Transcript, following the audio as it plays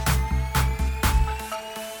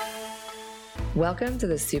Welcome to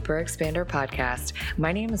the Super Expander podcast.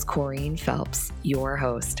 My name is Corrine Phelps, your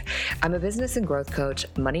host. I'm a business and growth coach,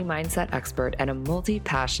 money mindset expert, and a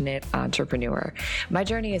multi-passionate entrepreneur. My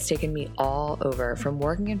journey has taken me all over, from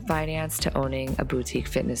working in finance to owning a boutique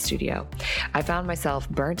fitness studio. I found myself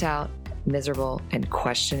burnt out, miserable, and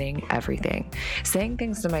questioning everything. Saying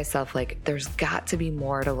things to myself like, there's got to be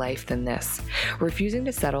more to life than this. Refusing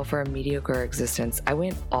to settle for a mediocre existence, I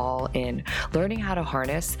went all in, learning how to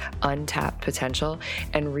harness untapped potential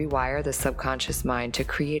and rewire the subconscious mind to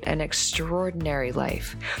create an extraordinary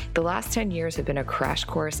life. The last 10 years have been a crash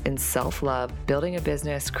course in self-love, building a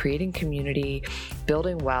business, creating community,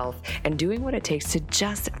 building wealth, and doing what it takes to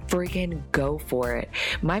just freaking go for it.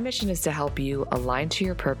 My mission is to help you align to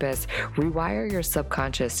your purpose, rewire your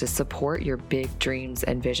subconscious to support your big dreams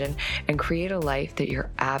and vision, and create a life that you're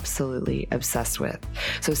absolutely obsessed with.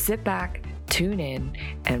 So sit back, tune in,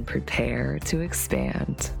 and prepare to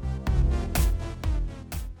expand.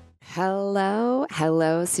 Hello,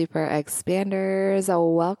 Super Expanders.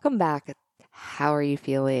 Welcome back. How are you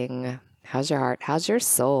feeling? How's your heart? How's your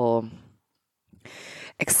soul?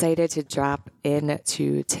 Excited to drop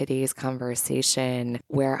into today's conversation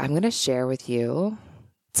where I'm going to share with you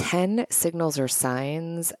 10 signals or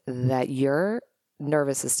signs that your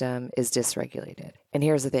nervous system is dysregulated. And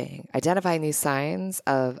here's the thing. Identifying these signs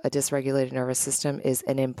of a dysregulated nervous system is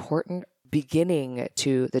an important beginning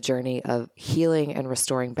to the journey of healing and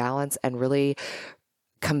restoring balance and really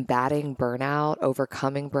combating burnout,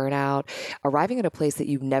 overcoming burnout, arriving at a place that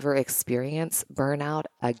you've never experienced burnout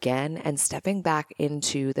again, and stepping back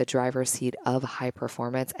into the driver's seat of high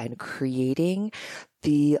performance and creating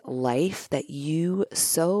the life that you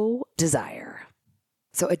so desire.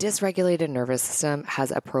 So a dysregulated nervous system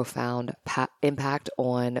has a profound impact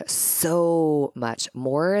on so much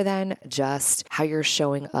more than just how you're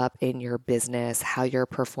showing up in your business, how you're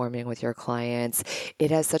performing with your clients.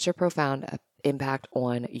 It has such a profound impact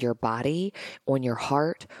on your body, on your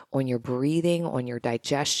heart, on your breathing, on your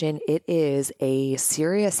digestion. It is a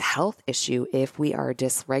serious health issue if we are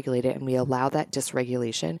dysregulated and we allow that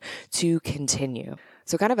dysregulation to continue.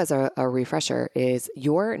 So kind of as a refresher is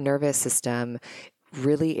your nervous system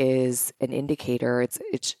really is an indicator.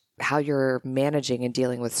 It's how you're managing and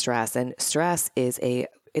dealing with stress. And stress is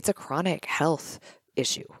it's a chronic health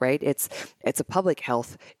issue, right? It's a public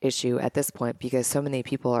health issue at this point because so many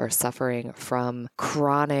people are suffering from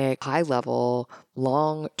chronic, high-level,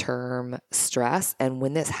 long-term stress. And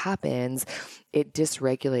when this happens, it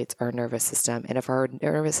dysregulates our nervous system. And if our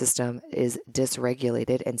nervous system is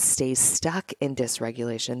dysregulated and stays stuck in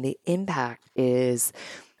dysregulation, the impact is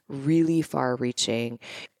really far-reaching.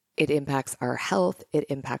 It impacts our health, it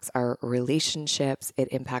impacts our relationships, it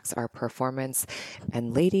impacts our performance.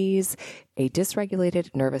 And ladies, a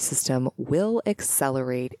dysregulated nervous system will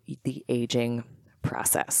accelerate the aging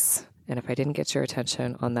process. And if I didn't get your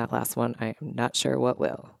attention on that last one, I am not sure what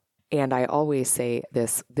will. And I always say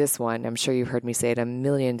this one, I'm sure you've heard me say it a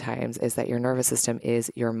million times, is that your nervous system is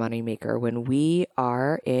your moneymaker. When we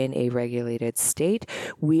are in a regulated state,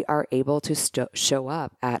 we are able to show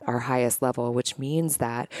up at our highest level, which means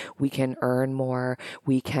that we can earn more,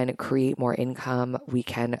 we can create more income, we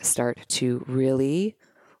can start to really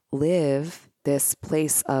live in this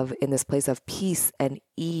place of peace and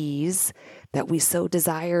ease that we so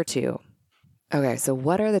desire to. Okay, so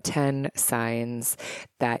what are the 10 signs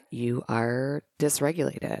that you are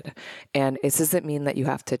dysregulated? And it doesn't mean that you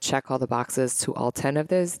have to check all the boxes to all 10 of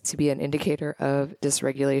those to be an indicator of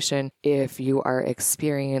dysregulation. If you are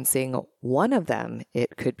experiencing one of them,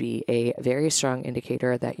 it could be a very strong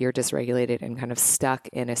indicator that you're dysregulated and kind of stuck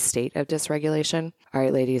in a state of dysregulation. All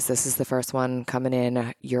right, ladies, this is the first one coming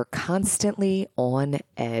in. You're constantly on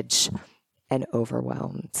edge and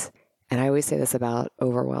overwhelmed. And I always say this about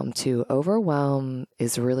overwhelm too. Overwhelm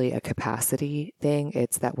is really a capacity thing.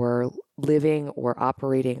 It's that we're living or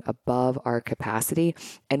operating above our capacity.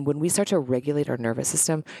 And when we start to regulate our nervous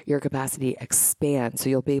system, your capacity expands. So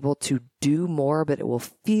you'll be able to do more, but it will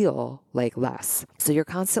feel like less. So you're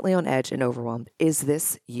constantly on edge and overwhelmed. Is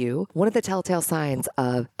this you? One of the telltale signs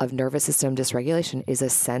of nervous system dysregulation is a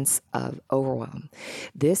sense of overwhelm.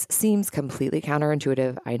 This seems completely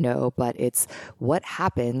counterintuitive, I know, but it's what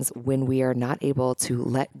happens when we are not able to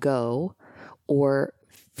let go or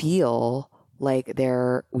feel like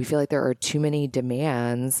we feel like there are too many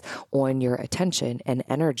demands on your attention and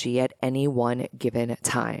energy at any one given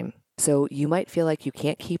time. So you might feel like you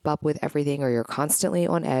can't keep up with everything, or you're constantly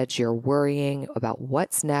on edge. You're worrying about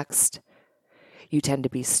what's next. You tend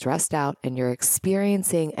to be stressed out, and you're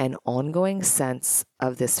experiencing an ongoing sense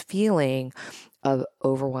of this feeling of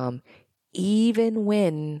overwhelm, even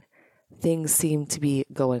when things seem to be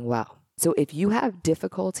going well. So if you have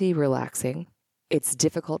difficulty relaxing, it's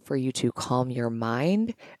difficult for you to calm your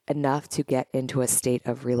mind enough to get into a state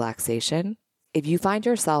of relaxation. If you find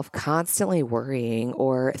yourself constantly worrying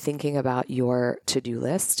or thinking about your to-do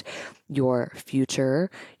list, your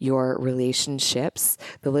future, your relationships,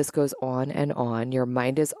 the list goes on and on. Your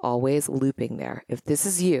mind is always looping there. If this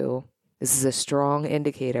is you, this is a strong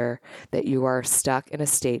indicator that you are stuck in a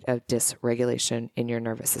state of dysregulation in your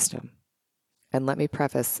nervous system. And let me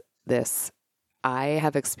preface this. I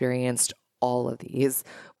have experienced all of these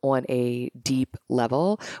on a deep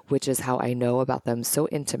level, which is how I know about them so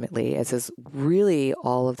intimately. This is really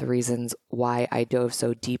all of the reasons why I dove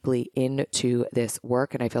so deeply into this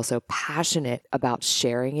work and I feel so passionate about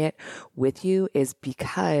sharing it with you, is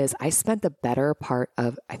because I spent the better part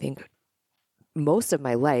of, I think, most of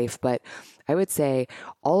my life, but I would say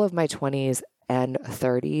all of my 20s and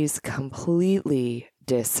 30s completely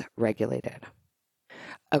dysregulated.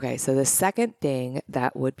 Okay, so the second thing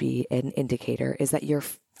that would be an indicator is that you're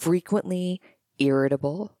frequently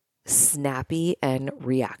irritable, snappy, and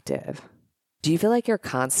reactive. Do you feel like you're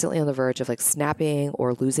constantly on the verge of like snapping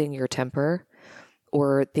or losing your temper,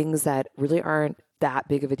 or things that really aren't that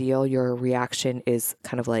big of a deal? Your reaction is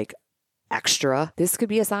kind of like extra. This could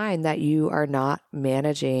be a sign that you are not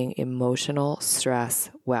managing emotional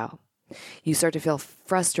stress well. You start to feel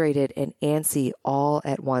frustrated and antsy all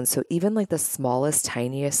at once. So even like the smallest,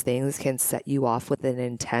 tiniest things can set you off with an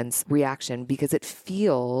intense reaction because it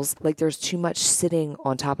feels like there's too much sitting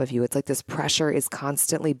on top of you. It's like this pressure is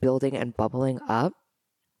constantly building and bubbling up,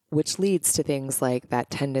 which leads to things like that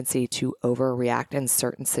tendency to overreact in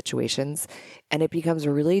certain situations. And it becomes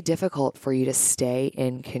really difficult for you to stay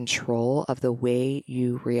in control of the way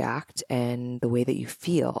you react and the way that you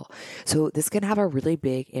feel. So this can have a really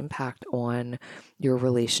big impact on your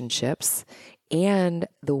relationships and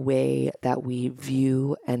the way that we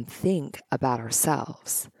view and think about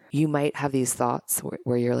ourselves. You might have these thoughts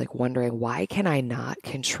where you're like wondering, why can I not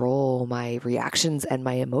control my reactions and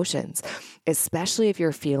my emotions? Especially if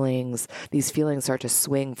these feelings start to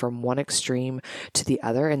swing from one extreme to the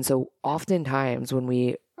other. And so oftentimes when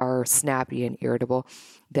we are snappy and irritable,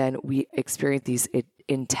 then we experience these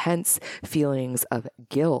intense feelings of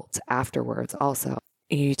guilt afterwards also.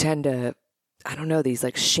 You tend to these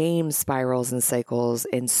like shame spirals and cycles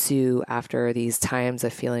ensue after these times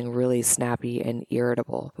of feeling really snappy and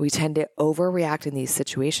irritable. We tend to overreact in these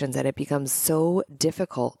situations, and it becomes so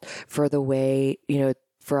difficult for the way,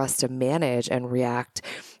 for us to manage and react.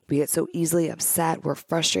 We get so easily upset. We're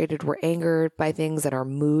frustrated. We're angered by things, and our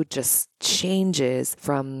mood just changes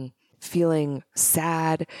from feeling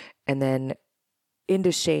sad and then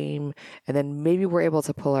into shame, and then maybe we're able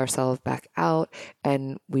to pull ourselves back out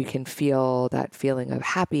and we can feel that feeling of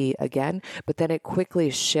happy again, but then it quickly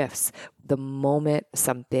shifts the moment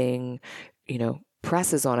something,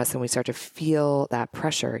 presses on us and we start to feel that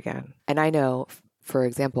pressure again. And I know, for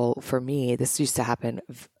example, for me, this used to happen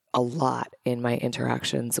a lot in my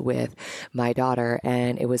interactions with my daughter,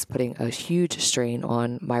 and it was putting a huge strain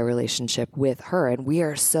on my relationship with her. And we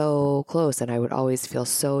are so close, and I would always feel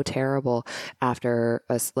so terrible after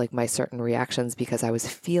my certain reactions because I was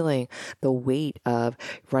feeling the weight of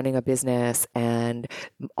running a business and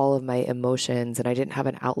all of my emotions, and I didn't have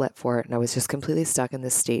an outlet for it, and I was just completely stuck in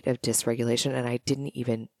this state of dysregulation, and I didn't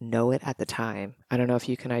even know it at the time. I don't know if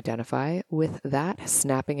you can identify with that.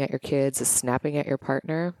 Snapping at your kids, snapping at your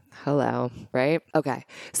partner. Hello, right? Okay.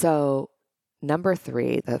 So number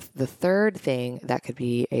 3, the third thing that could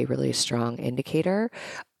be a really strong indicator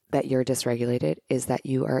that you're dysregulated is that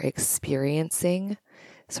you are experiencing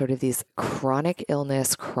sort of these chronic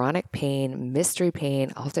illness, chronic pain, mystery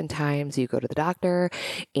pain. Oftentimes you go to the doctor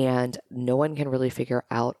and no one can really figure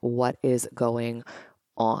out what is going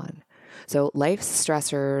on. So life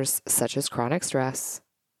stressors such as chronic stress,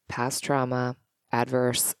 past trauma,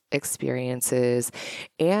 adverse experiences,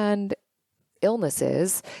 and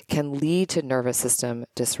illnesses can lead to nervous system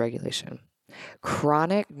dysregulation.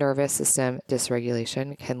 Chronic nervous system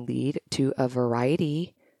dysregulation can lead to a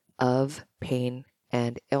variety of pain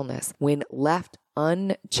and illness. When left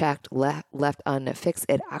unchecked, left unfixed,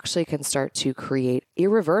 it actually can start to create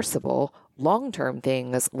irreversible long-term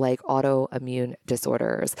things like autoimmune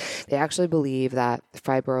disorders. They actually believe that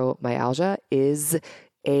fibromyalgia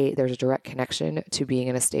there's a direct connection to being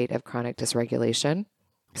in a state of chronic dysregulation.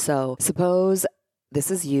 So suppose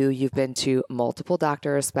this is you've been to multiple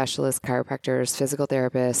doctors, specialists, chiropractors, physical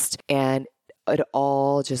therapists, and it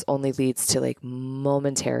all just only leads to like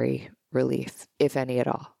momentary relief, if any at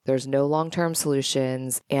all. There's no long-term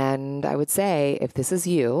solutions. And I would say if this is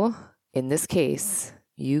you, in this case,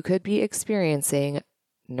 you could be experiencing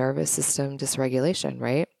nervous system dysregulation,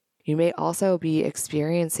 right? You may also be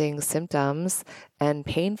experiencing symptoms and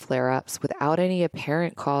pain flare-ups without any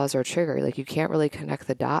apparent cause or trigger. Like you can't really connect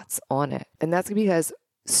the dots on it. And that's because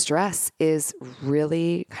stress is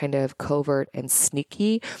really kind of covert and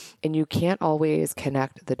sneaky, and you can't always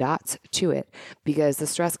connect the dots to it because the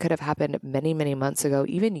stress could have happened many, many months ago,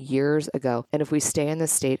 even years ago. And if we stay in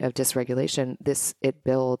this state of dysregulation, it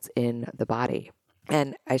builds in the body.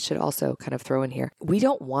 And I should also kind of throw in here, we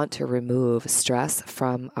don't want to remove stress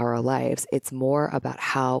from our lives. It's more about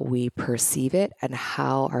how we perceive it and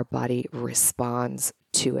how our body responds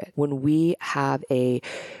to it. When we have a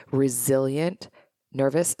resilient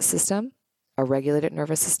nervous system, a regulated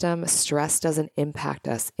nervous system, stress doesn't impact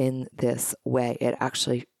us in this way. It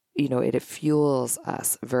actually, it fuels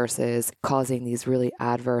us versus causing these really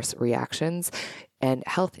adverse reactions and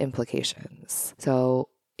health implications. So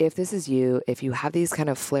if this is you, if you have these kind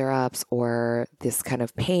of flare-ups or this kind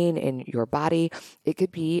of pain in your body, it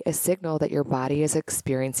could be a signal that your body is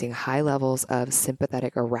experiencing high levels of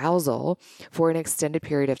sympathetic arousal for an extended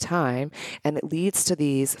period of time, and it leads to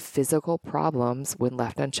these physical problems when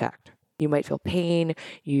left unchecked. You might feel pain,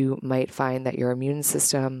 you might find that your immune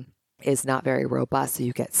system is not very robust, so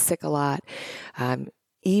you get sick a lot.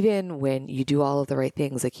 Even when you do all of the right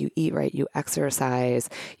things, like you eat right, you exercise,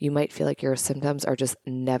 you might feel like your symptoms are just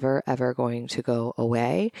never, ever going to go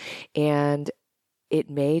away. And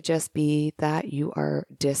it may just be that you are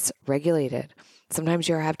dysregulated. Sometimes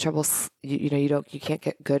you have trouble, you can't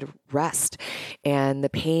get good rest. And the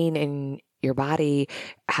pain in your body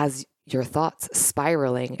has your thoughts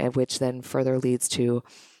spiraling, and which then further leads to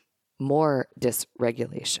more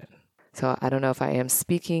dysregulation. So I don't know if I am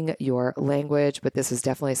speaking your language, but this is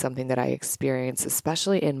definitely something that I experienced,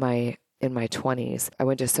 especially in my 20s. I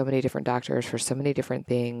went to so many different doctors for so many different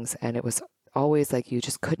things, and it was always like you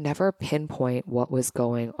just could never pinpoint what was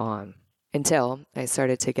going on until I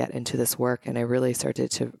started to get into this work, and I really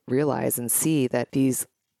started to realize and see that these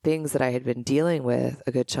things that I had been dealing with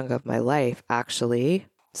a good chunk of my life actually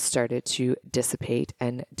started to dissipate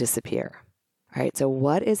and disappear. All right, so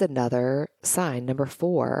what is another sign? Number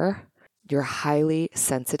 4, you're highly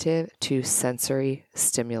sensitive to sensory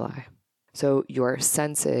stimuli. So your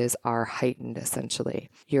senses are heightened, essentially.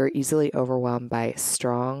 You're easily overwhelmed by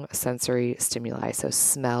strong sensory stimuli. So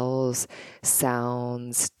smells,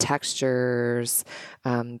 sounds, textures,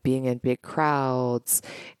 being in big crowds,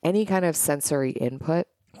 any kind of sensory input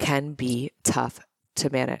can be tough to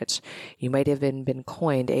manage. You might have been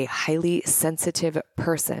coined a highly sensitive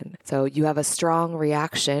person. So you have a strong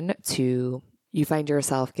reaction to, you find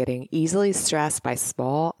yourself getting easily stressed by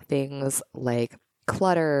small things like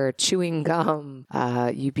clutter, chewing gum.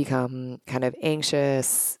 You become kind of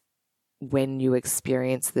anxious when you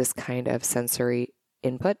experience this kind of sensory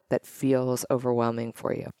input that feels overwhelming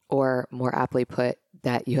for you. Or more aptly put,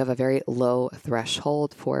 that you have a very low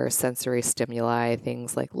threshold for sensory stimuli.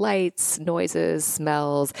 Things like lights, noises,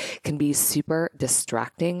 smells can be super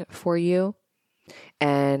distracting for you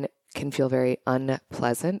and can feel very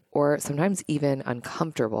unpleasant or sometimes even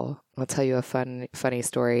uncomfortable. I'll tell you a funny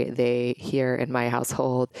story. They here in my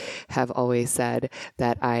household have always said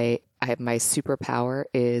that my superpower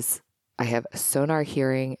is I have sonar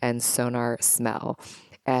hearing and sonar smell.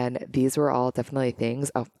 And these were all definitely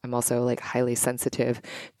things. Oh, I'm also like highly sensitive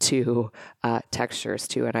to textures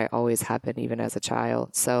too. And I always have been even as a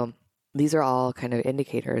child. So these are all kind of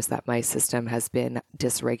indicators that my system has been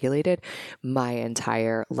dysregulated my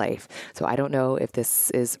entire life. So I don't know if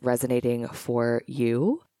this is resonating for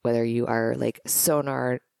you, whether you are like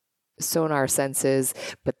sonar senses,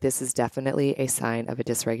 but this is definitely a sign of a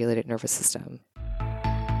dysregulated nervous system.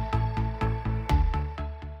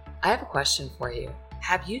 I have a question for you.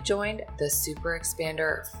 Have you joined the Super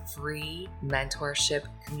Expander free mentorship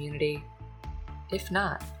community? If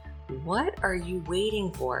not, what are you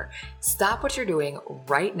waiting for? Stop what you're doing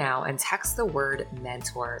right now and text the word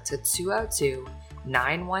mentor to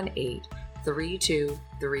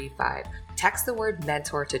 202-918-3235. Text the word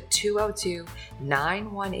mentor to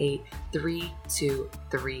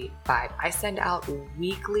 202-918-3235. I send out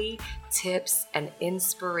weekly tips and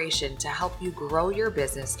inspiration to help you grow your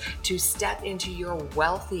business, to step into your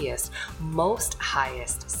wealthiest, most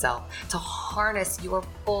highest self, to harness your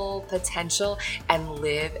full potential and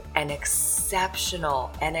live an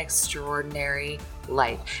exceptional and extraordinary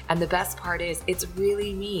life. And the best part is, it's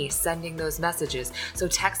really me sending those messages. So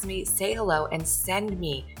text me, say hello, and send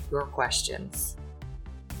me your questions.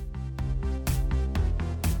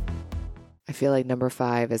 I feel like number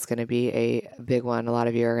 5 is going to be a big one. A lot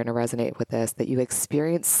of you are going to resonate with this, that you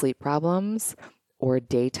experience sleep problems or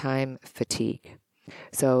daytime fatigue.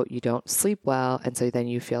 So you don't sleep well. And so then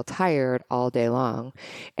you feel tired all day long.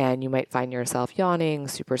 And you might find yourself yawning,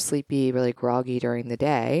 super sleepy, really groggy during the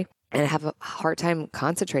day, and have a hard time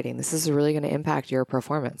concentrating. This is really going to impact your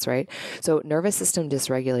performance, right? So nervous system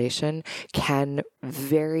dysregulation can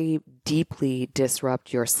very deeply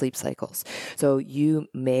disrupt your sleep cycles. So you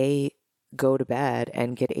may go to bed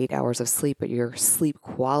and get 8 hours of sleep, but your sleep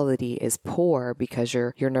quality is poor because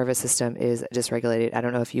your nervous system is dysregulated. I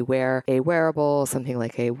don't know if you wear a wearable, something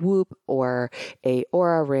like a Whoop or a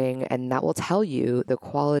Aura ring, and that will tell you the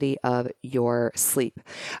quality of your sleep.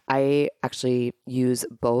 I actually use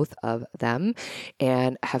both of them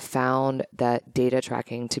and have found that data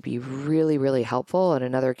tracking to be really, really helpful. And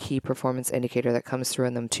another key performance indicator that comes through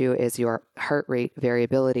in them too is your heart rate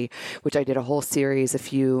variability, which I did a whole series a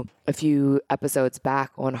few episodes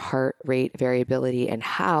back on heart rate variability and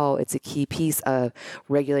how it's a key piece of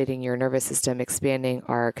regulating your nervous system, expanding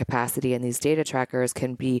our capacity. And these data trackers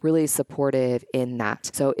can be really supportive in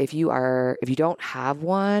that. So if you don't have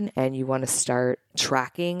one and you want to start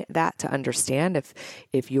tracking that to understand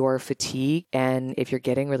if you're fatigued and if you're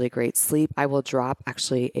getting really great sleep, I will drop,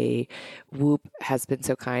 actually a Whoop has been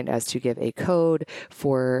so kind as to give a code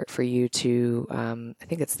for you to, I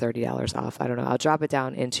think it's $30 off. I don't know. I'll drop it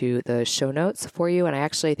down into the show notes for you. And I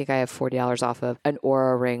actually think I have $40 off of an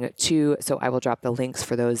Aura ring too. So I will drop the links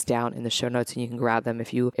for those down in the show notes and you can grab them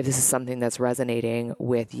if this is something that's resonating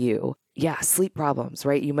with you. Yeah, sleep problems,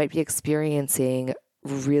 right? You might be experiencing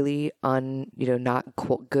really not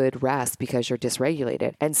good rest because you're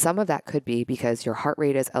dysregulated. And some of that could be because your heart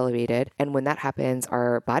rate is elevated. And when that happens,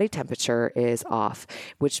 our body temperature is off,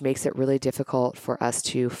 which makes it really difficult for us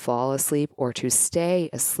to fall asleep or to stay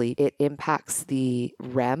asleep. It impacts the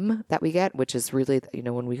REM that we get, which is really,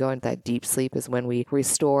 when we go into that deep sleep is when we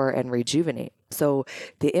restore and rejuvenate. So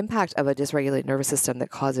the impact of a dysregulated nervous system that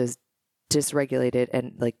causes dysregulated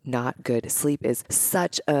and not good sleep is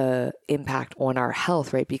such a impact on our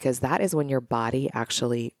health, right? Because that is when your body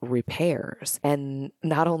actually repairs. And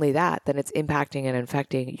not only that, then it's impacting and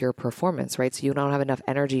affecting your performance, right? So you don't have enough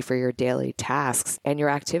energy for your daily tasks and your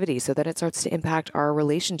activities. So then it starts to impact our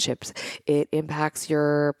relationships. It impacts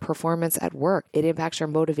your performance at work. It impacts your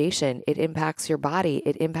motivation. It impacts your body.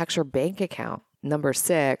 It impacts your bank account. Number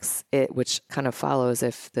 6, which kind of follows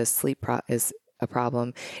if the sleep is a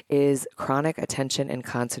problem, is chronic attention and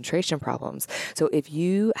concentration problems. So if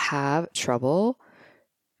you have trouble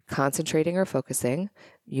concentrating or focusing,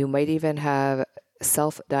 you might even have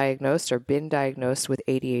self-diagnosed or been diagnosed with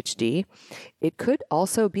ADHD. It could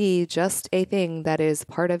also be just a thing that is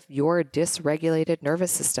part of your dysregulated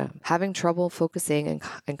nervous system. Having trouble focusing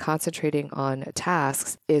and concentrating on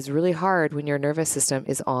tasks is really hard when your nervous system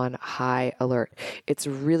is on high alert. It's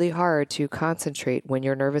really hard to concentrate when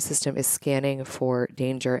your nervous system is scanning for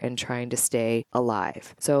danger and trying to stay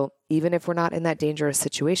alive. So even if we're not in that dangerous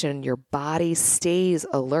situation, your body stays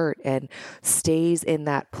alert and stays in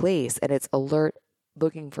that place, and it's alert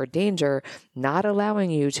looking for danger, not allowing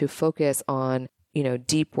you to focus on,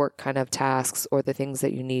 deep work kind of tasks or the things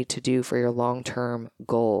that you need to do for your long-term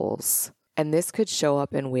goals. And this could show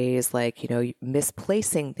up in ways like,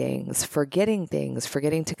 misplacing things, forgetting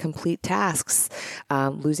to complete tasks,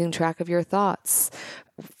 losing track of your thoughts,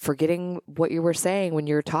 forgetting what you were saying when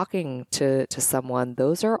you're talking to someone.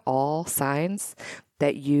 Those are all signs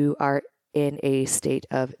that you are in a state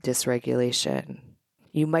of dysregulation.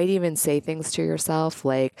 You might even say things to yourself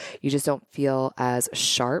like you just don't feel as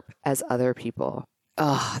sharp as other people.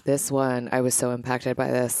 Oh, this one, I was so impacted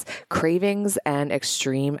by this. Cravings and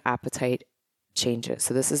extreme appetite changes.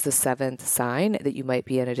 So this is the 7th sign that you might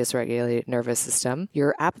be in a dysregulated nervous system.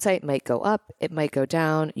 Your appetite might go up, it might go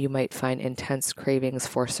down. You might find intense cravings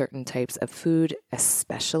for certain types of food,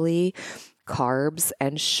 especially carbs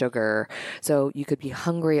and sugar. So you could be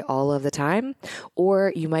hungry all of the time,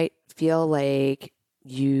 or you might feel like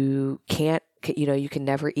you can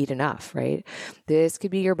never eat enough, right? This could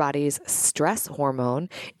be your body's stress hormone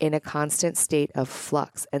in a constant state of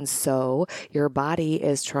flux. And so your body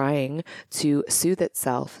is trying to soothe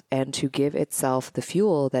itself and to give itself the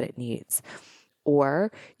fuel that it needs.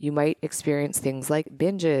 Or you might experience things like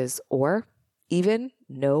binges or even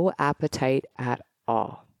no appetite at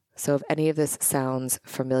all. So if any of this sounds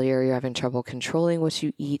familiar, you're having trouble controlling what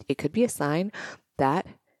you eat, it could be a sign that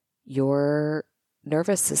your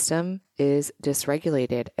nervous system is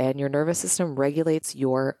dysregulated, and your nervous system regulates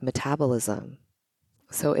your metabolism.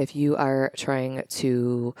 So if you are trying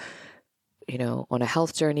to, on a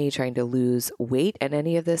health journey, trying to lose weight, and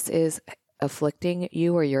any of this is afflicting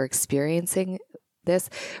you or you're experiencing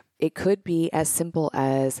this, it could be as simple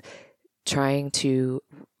as trying to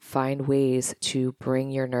find ways to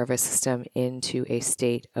bring your nervous system into a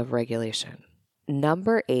state of regulation.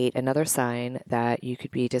 Number 8, another sign that you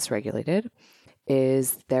could be dysregulated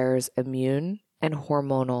is there's immune and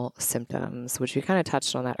hormonal symptoms, which we kind of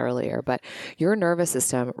touched on that earlier, but your nervous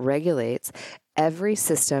system regulates every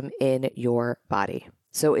system in your body.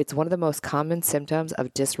 So it's one of the most common symptoms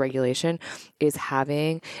of dysregulation is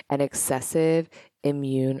having an excessive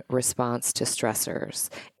immune response to stressors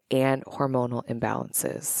and hormonal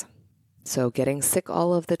imbalances. So getting sick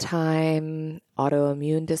all of the time,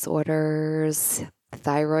 autoimmune disorders,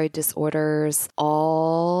 thyroid disorders,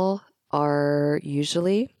 all are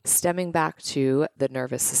usually stemming back to the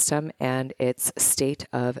nervous system and its state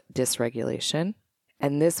of dysregulation.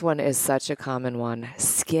 And this one is such a common one,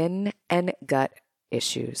 skin and gut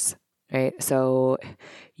issues, right? So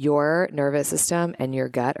your nervous system and your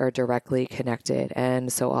gut are directly connected.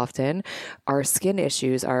 And so often our skin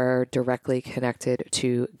issues are directly connected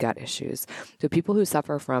to gut issues. So people who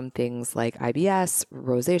suffer from things like IBS,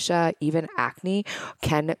 rosacea, even acne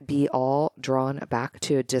can be all drawn back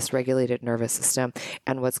to a dysregulated nervous system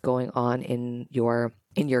and what's going on in your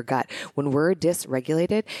gut. When we're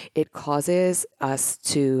dysregulated, it causes us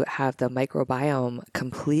to have the microbiome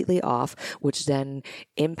completely off, which then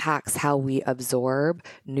impacts how we absorb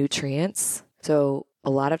nutrients. So a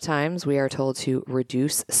lot of times we are told to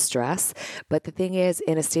reduce stress, but the thing is,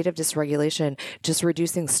 in a state of dysregulation, just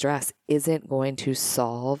reducing stress isn't going to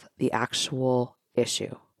solve the actual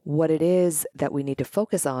issue. What it is that we need to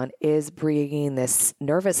focus on is bringing this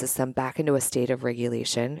nervous system back into a state of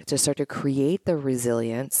regulation to start to create the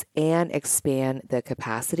resilience and expand the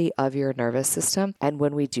capacity of your nervous system. And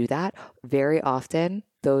when we do that, very often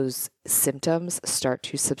those symptoms start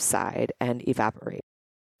to subside and evaporate.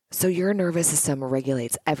 So your nervous system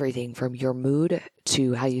regulates everything from your mood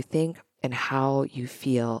to how you think and how you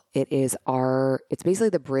feel. It's basically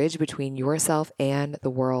the bridge between yourself and the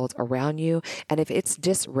world around you. And if it's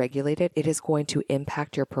dysregulated, it is going to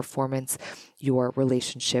impact your performance, your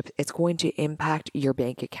relationship. It's going to impact your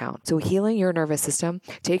bank account. So healing your nervous system,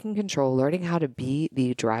 taking control, learning how to be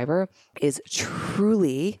the driver is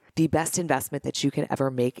truly the best investment that you can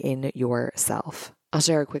ever make in yourself. I'll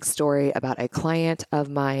share a quick story about a client of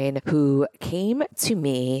mine who came to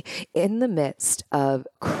me in the midst of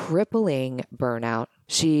crippling burnout.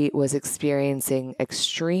 She was experiencing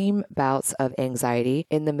extreme bouts of anxiety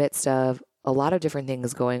in the midst of a lot of different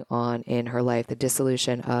things going on in her life, the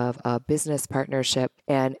dissolution of a business partnership.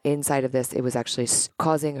 And inside of this, it was actually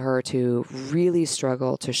causing her to really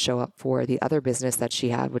struggle to show up for the other business that she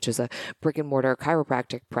had, which is a brick and mortar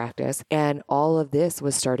chiropractic practice. And all of this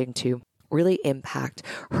was starting to really impact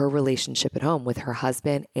her relationship at home with her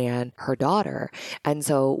husband and her daughter. And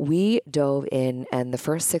so we dove in, and the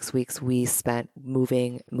first 6 weeks we spent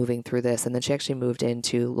moving through this. And then she actually moved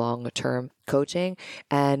into long-term coaching.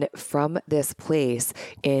 And from this place,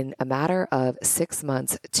 in a matter of 6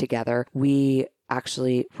 months together, we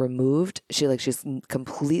actually she's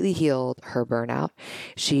completely healed her burnout.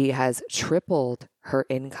 She has tripled her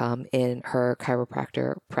income in her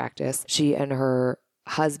chiropractor practice. She and her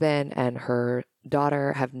husband and her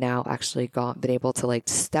daughter have now actually been able to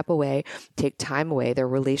step away, take time away. Their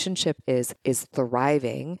relationship is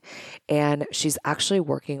thriving, and she's actually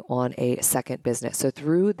working on a second business. So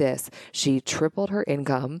through this, she tripled her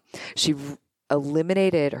income. She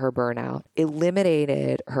eliminated her burnout,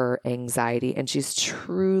 eliminated her anxiety, and she's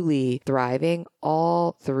truly thriving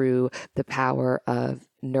all through the power of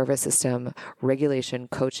nervous system regulation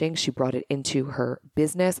coaching. She brought it into her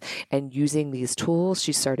business, and using these tools,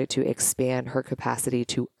 she started to expand her capacity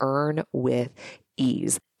to earn with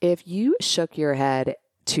ease. If you shook your head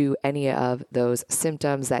to any of those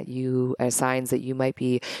symptoms signs that you might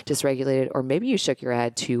be dysregulated, or maybe you shook your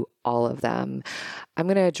head to all of them, I'm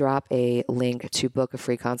going to drop a link to book a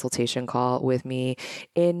free consultation call with me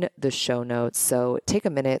in the show notes. So take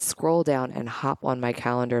a minute, scroll down, and hop on my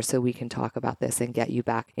calendar so we can talk about this and get you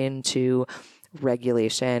back into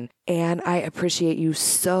regulation. And I appreciate you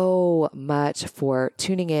so much for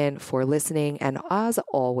tuning in, for listening. And as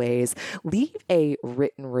always, leave a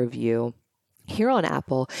written review. Here on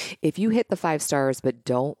Apple, if you hit the 5 stars but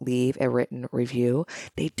don't leave a written review,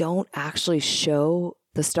 they don't actually show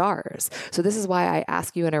the stars. So this is why I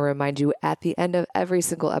ask you and I remind you at the end of every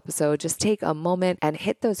single episode, just take a moment and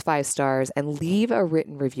hit those 5 stars and leave a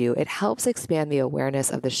written review. It helps expand the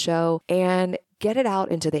awareness of the show and get it out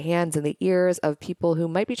into the hands and the ears of people who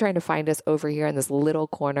might be trying to find us over here in this little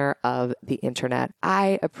corner of the internet.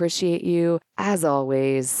 I appreciate you as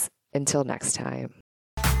always. Until next time.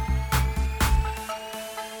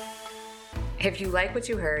 If you like what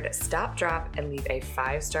you heard, stop, drop, and leave a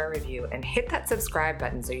 5-star review and hit that subscribe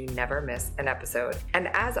button so you never miss an episode. And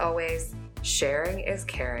as always, sharing is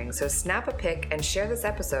caring, so snap a pic and share this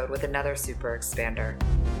episode with another super expander.